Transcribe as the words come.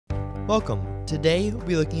Welcome. Today we'll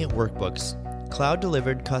be looking at Workbooks,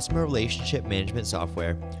 cloud-delivered customer relationship management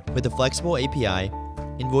software with a flexible API,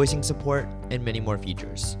 invoicing support, and many more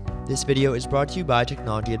features. This video is brought to you by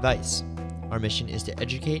TechnologyAdvice. Our mission is to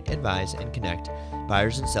educate, advise, and connect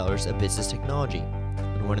buyers and sellers of business technology,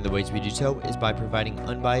 and one of the ways we do so is by providing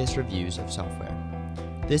unbiased reviews of software.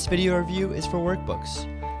 This video review is for Workbooks,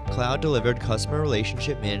 cloud-delivered customer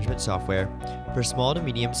relationship management software for small to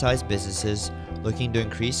medium-sized businesses looking to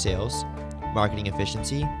increase sales, marketing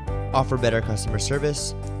efficiency, offer better customer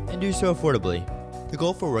service, and do so affordably. The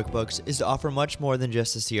goal for Workbooks is to offer much more than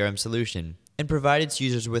just a CRM solution and provide its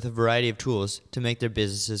users with a variety of tools to make their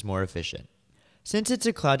businesses more efficient. Since it's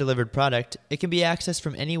a cloud-delivered product, it can be accessed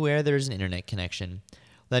from anywhere there is an internet connection,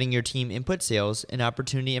 letting your team input sales and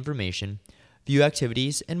opportunity information, view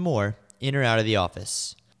activities, and more in or out of the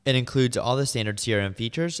office. It includes all the standard CRM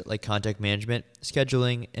features like contact management,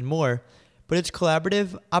 scheduling, and more, but its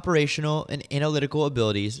collaborative, operational, and analytical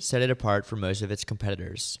abilities set it apart from most of its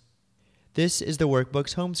competitors. This is the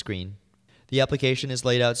Workbooks home screen. The application is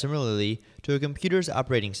laid out similarly to a computer's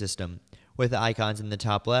operating system, with icons in the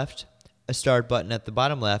top left, a start button at the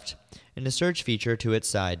bottom left, and a search feature to its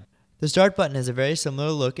side. The start button has a very similar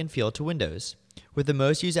look and feel to Windows, with the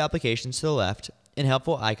most used applications to the left and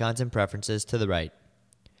helpful icons and preferences to the right.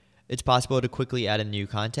 It's possible to quickly add a new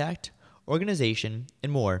contact, organization,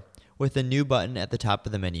 and more with the new button at the top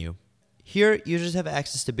of the menu. Here, users have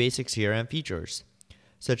access to basic CRM features,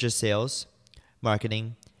 such as sales,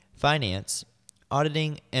 marketing, finance,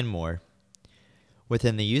 auditing, and more.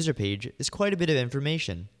 Within the user page is quite a bit of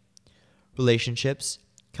information. Relationships,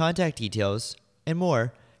 contact details, and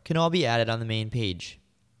more can all be added on the main page.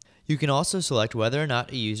 You can also select whether or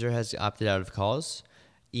not a user has opted out of calls,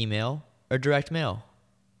 email, or direct mail.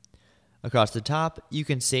 Across the top, you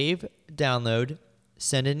can save, download,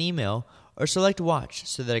 send an email, or select Watch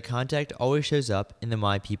so that a contact always shows up in the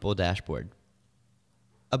My People dashboard.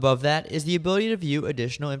 Above that is the ability to view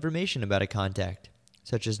additional information about a contact,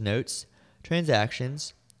 such as notes,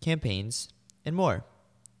 transactions, campaigns, and more.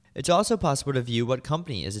 It's also possible to view what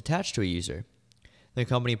company is attached to a user. The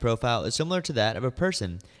company profile is similar to that of a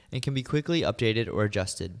person and can be quickly updated or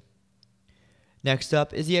adjusted. Next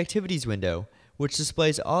up is the Activities window, which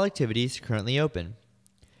displays all activities currently open.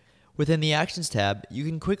 Within the Actions tab, you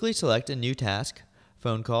can quickly select a new task,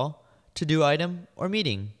 phone call, to-do item, or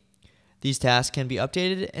meeting. These tasks can be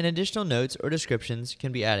updated and additional notes or descriptions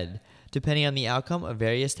can be added, depending on the outcome of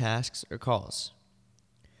various tasks or calls.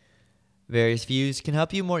 Various views can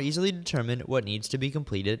help you more easily determine what needs to be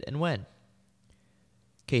completed and when.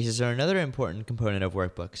 Cases are another important component of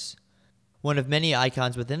Workbooks. One of many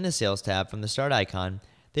icons within the Sales tab from the Start icon,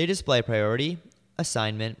 they display priority,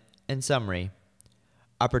 assignment, and summary.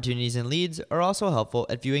 Opportunities and leads are also helpful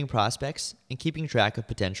at viewing prospects and keeping track of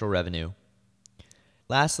potential revenue.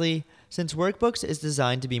 Lastly, since Workbooks is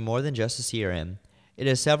designed to be more than just a CRM, it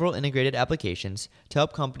has several integrated applications to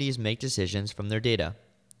help companies make decisions from their data.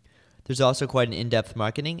 There's also quite an in-depth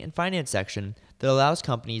marketing and finance section that allows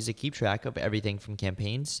companies to keep track of everything from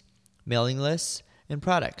campaigns, mailing lists, and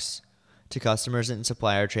products, to customers and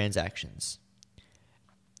supplier transactions.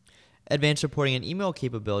 Advanced reporting and email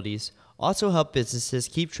capabilities also help businesses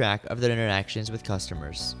keep track of their interactions with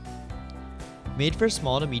customers. Made for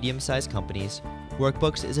small to medium-sized companies,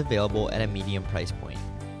 Workbooks is available at a medium price point.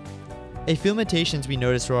 A few limitations we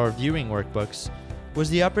noticed while reviewing Workbooks was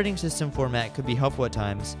the operating system format could be helpful at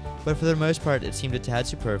times, but for the most part it seemed a tad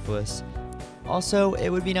superfluous. Also, it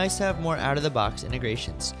would be nice to have more out-of-the-box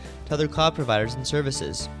integrations to other cloud providers and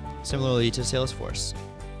services, similarly to Salesforce.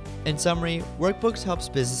 In summary, Workbooks helps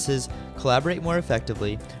businesses collaborate more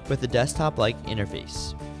effectively with a desktop-like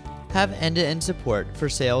interface, have end-to-end support for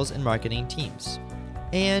sales and marketing teams,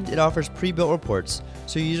 and it offers pre-built reports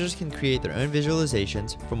so users can create their own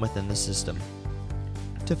visualizations from within the system.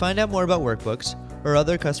 To find out more about Workbooks or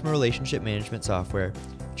other customer relationship management software,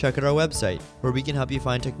 check out our website where we can help you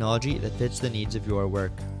find technology that fits the needs of your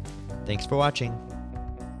work. Thanks for watching.